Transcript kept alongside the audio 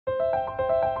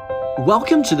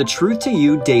Welcome to the Truth to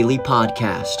You Daily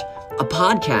Podcast, a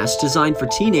podcast designed for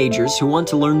teenagers who want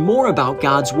to learn more about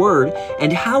God's Word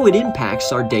and how it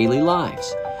impacts our daily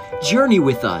lives. Journey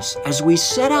with us as we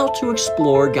set out to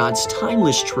explore God's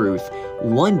timeless truth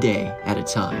one day at a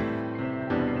time.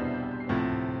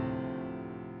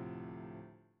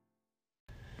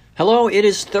 Hello, it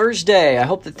is Thursday. I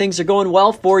hope that things are going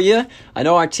well for you. I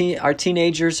know our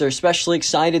teenagers are especially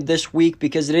excited this week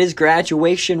because it is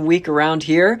graduation week around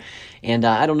here. And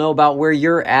I don't know about where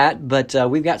you're at, but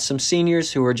we've got some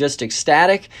seniors who are just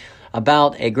ecstatic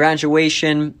about a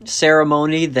graduation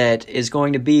ceremony that is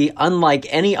going to be unlike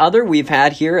any other we've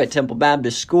had here at Temple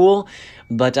Baptist School.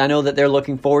 But I know that they're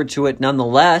looking forward to it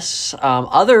nonetheless.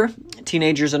 Other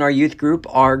teenagers in our youth group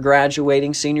are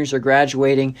graduating. Seniors are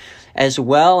graduating as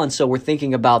well, and so we're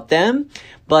thinking about them.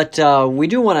 But we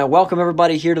do want to welcome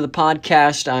everybody here to the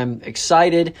podcast. I'm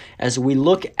excited as we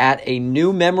look at a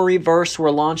new memory verse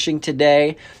we're launching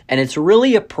today, and it's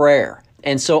really a prayer.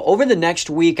 And so over the next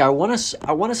week, I want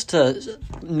us to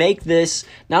make this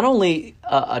not only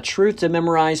a truth to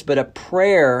memorize, but a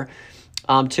prayer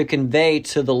to convey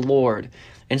to the Lord.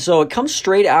 And so it comes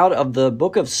straight out of the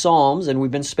book of Psalms, and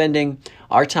we've been spending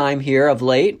our time here of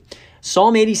late.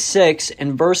 Psalm 86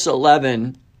 and verse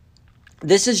 11,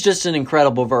 this is just an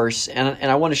incredible verse, and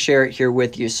I want to share it here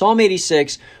with you. Psalm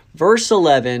 86, verse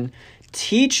 11,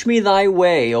 "Teach me thy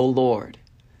way, O Lord.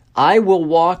 I will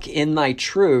walk in thy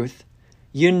truth.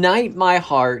 Unite my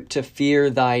heart to fear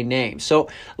thy name." So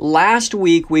last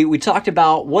week we talked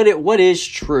about what is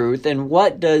truth and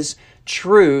what does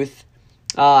truth,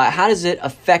 how does it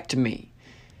affect me?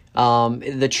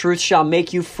 The truth shall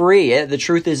make you free. The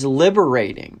truth is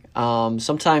liberating.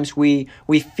 Sometimes we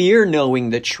fear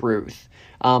knowing the truth,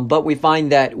 but we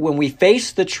find that when we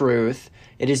face the truth,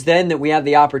 it is then that we have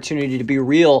the opportunity to be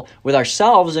real with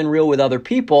ourselves and real with other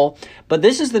people. But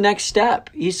this is the next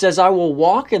step. He says, "I will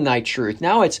walk in thy truth."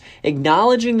 Now it's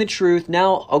acknowledging the truth.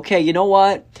 Now, okay, you know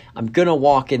what? I'm going to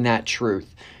walk in that truth.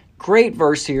 Great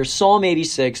verse here, Psalm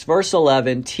 86, verse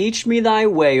 11, "Teach me thy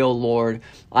way, O Lord.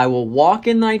 I will walk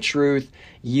in thy truth.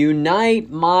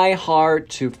 Unite my heart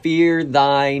to fear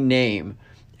thy name."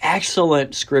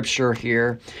 Excellent scripture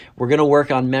here. We're going to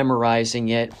work on memorizing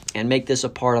it and make this a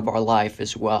part of our life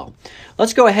as well.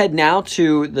 Let's go ahead now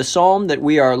to the psalm that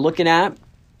we are looking at.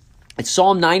 It's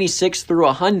Psalm 96 through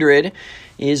 100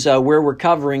 is where we're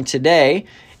covering today.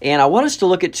 And I want us to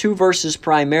look at two verses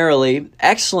primarily.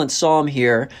 Excellent psalm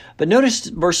here. But notice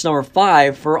verse number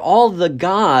 5, "For all the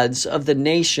gods of the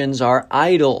nations are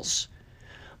idols,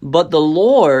 but the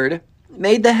Lord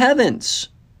made the heavens."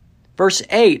 Verse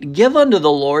 8, "Give unto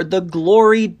the Lord the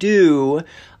glory due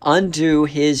unto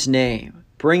his name.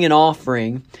 Bring an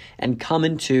offering and come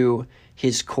into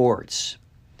his courts."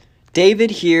 David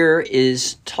here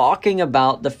is talking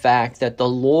about the fact that the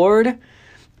Lord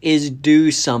is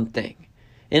due something.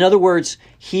 In other words,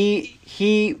 he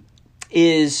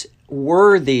is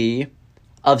worthy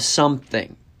of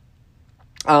something.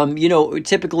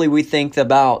 Typically we think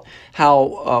about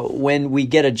how when we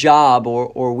get a job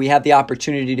or we have the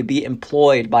opportunity to be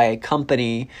employed by a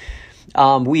company,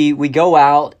 we go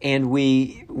out and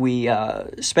we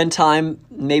spend time,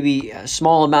 maybe a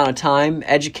small amount of time,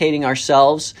 educating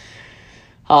ourselves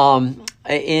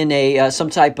in some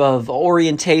type of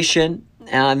orientation.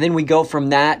 And then we go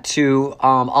from that to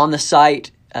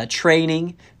on-the-site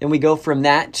training. Then we go from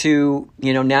that to,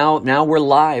 now we're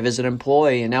live as an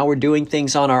employee, and now we're doing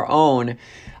things on our own.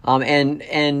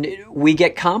 And we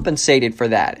get compensated for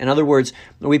that. In other words,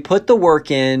 we put the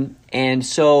work in, and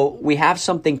so we have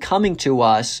something coming to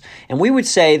us. And we would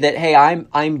say that, hey,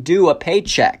 I'm due a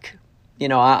paycheck.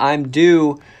 I'm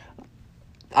due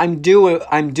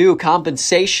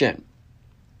compensation.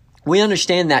 We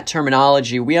understand that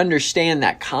terminology. We understand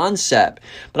that concept.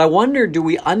 But I wonder, do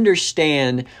we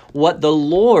understand what the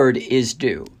Lord is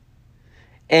due?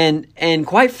 And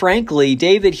quite frankly,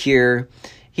 David here,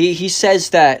 he says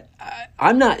that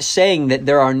I'm not saying that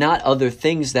there are not other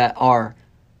things that are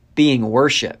being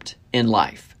worshiped in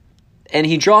life. And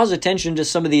he draws attention to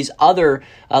some of these other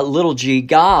little g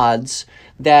gods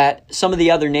that some of the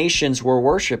other nations were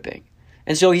worshiping.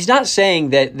 And so he's not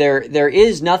saying that there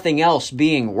is nothing else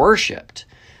being worshipped.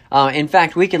 In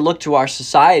fact, we can look to our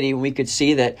society and we could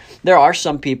see that there are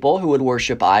some people who would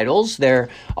worship idols. There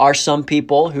are some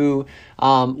people who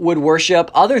would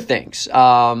worship other things,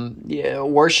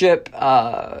 worship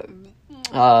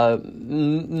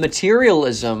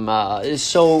materialism is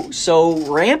so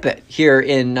rampant here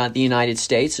in the United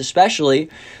States, especially.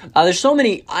 There's so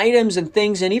many items and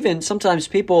things, and even sometimes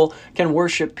people can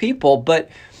worship people, but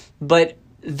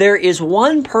there is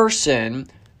one person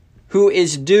who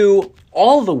is due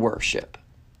all the worship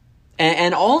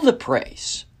and all the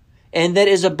praise, and that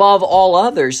is above all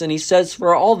others. And he says,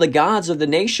 for all the gods of the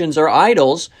nations are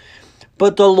idols,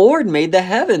 but the Lord made the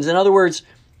heavens. In other words,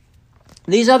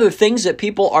 these other things that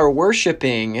people are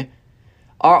worshiping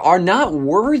are not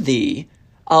worthy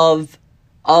of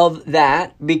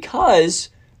that, because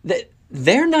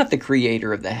they're not the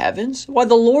creator of the heavens. Why,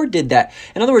 the Lord did that.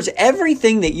 In other words,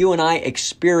 everything that you and I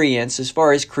experience as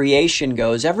far as creation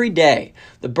goes every day,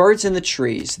 the birds and the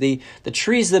trees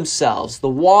trees themselves, the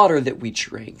water that we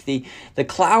drink, the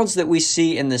clouds that we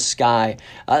see in the sky,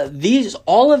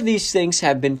 all of these things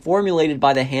have been formulated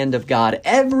by the hand of God.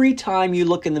 Every time you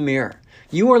look in the mirror,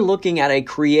 you are looking at a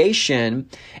creation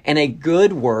and a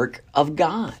good work of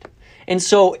God. And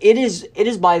so it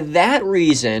is by that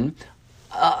reason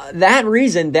that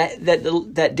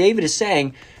David is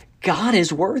saying God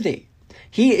is worthy.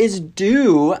 He is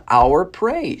due our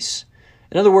praise.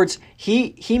 In other words,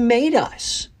 he made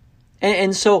us.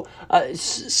 And so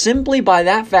simply by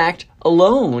that fact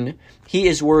alone, he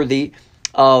is worthy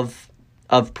of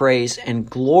praise and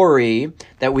glory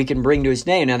that we can bring to his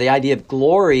name. Now, the idea of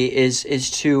glory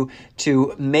is to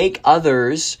make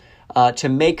others, to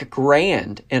make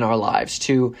grand in our lives,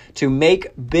 to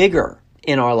make bigger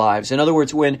in our lives. In other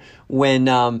words, when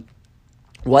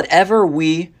whatever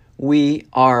we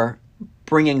are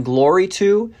bringing glory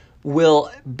to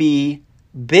will be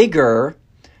bigger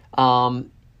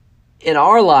in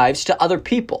our lives to other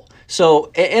people.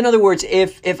 So, in other words,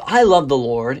 if I love the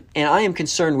Lord and I am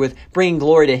concerned with bringing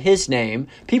glory to his name,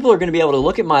 people are going to be able to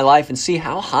look at my life and see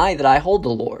how high that I hold the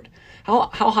Lord. How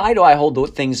high do I hold the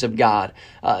things of God,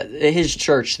 his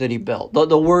church that he built,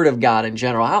 the word of God in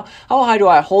general? How high do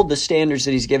I hold the standards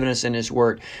that he's given us in his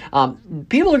word?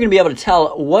 People are going to be able to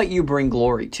tell what you bring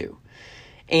glory to.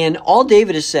 And all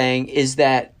David is saying is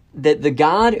that the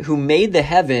God who made the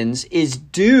heavens is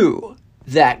due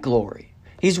that glory.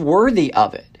 He's worthy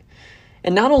of it.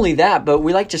 And not only that, but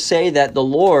we like to say that the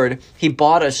Lord, he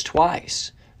bought us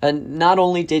twice. And not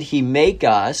only did he make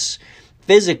us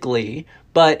physically,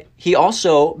 but he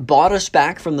also bought us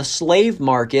back from the slave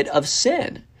market of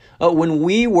sin. When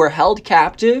we were held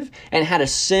captive and had a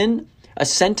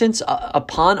sentence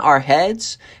upon our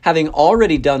heads, having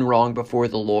already done wrong before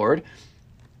the Lord,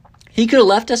 he could have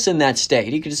left us in that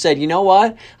state. He could have said, you know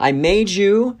what? I made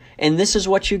you, and this is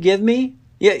what you give me.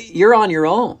 You're on your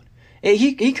own.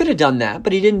 He could have done that,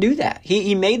 but he didn't do that.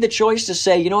 He made the choice to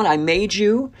say, you know what, I made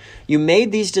you. You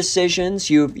made these decisions.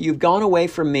 You've gone away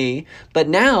from me. But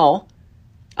now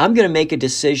I'm going to make a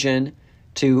decision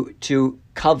to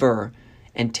cover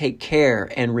and take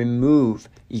care and remove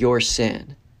your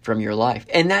sin from your life.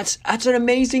 And that's an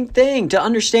amazing thing to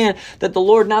understand, that the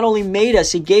Lord not only made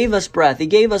us, he gave us breath, he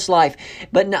gave us life,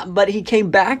 but he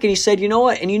came back and he said, you know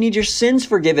what, and you need your sins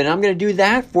forgiven. I'm going to do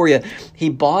that for you.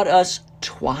 He bought us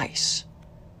twice.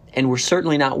 And we're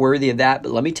certainly not worthy of that.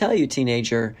 But let me tell you,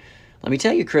 teenager, let me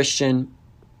tell you, Christian,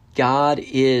 God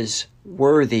is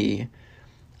worthy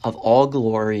of all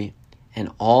glory and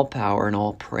all power and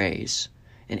all praise.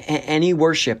 And any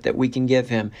worship that we can give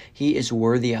him, he is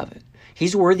worthy of it.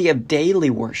 He's worthy of daily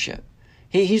worship.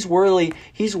 He's worthy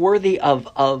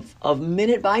of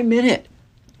minute by minute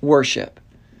worship.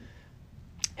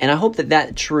 And I hope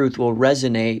that truth will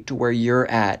resonate to where you're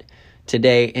at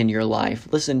today in your life.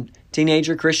 Listen,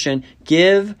 teenager Christian,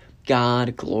 give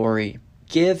God glory.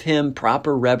 Give him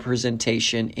proper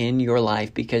representation in your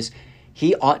life, because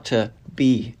he ought to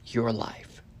be your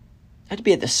life. He ought to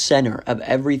be at the center of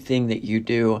everything that you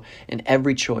do and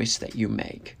every choice that you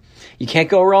make. You can't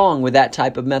go wrong with that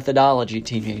type of methodology,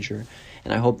 teenager,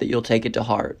 and I hope that you'll take it to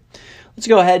heart. Let's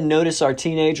go ahead and notice our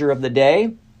teenager of the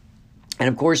day. And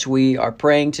of course, we are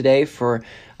praying today for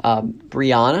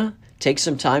Brianna. Take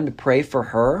some time to pray for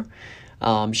her.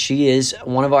 She is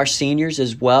one of our seniors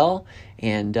as well.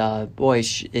 And boy,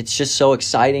 it's just so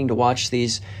exciting to watch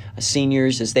these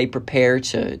seniors as they prepare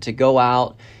to go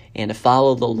out and to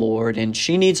follow the Lord. And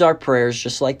she needs our prayers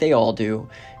just like they all do.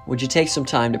 Would you take some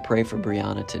time to pray for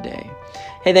Brianna today?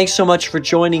 Hey, thanks so much for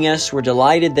joining us. We're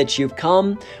delighted that you've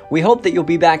come. We hope that you'll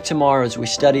be back tomorrow as we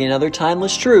study another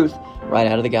timeless truth right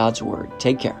out of the God's Word.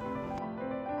 Take care.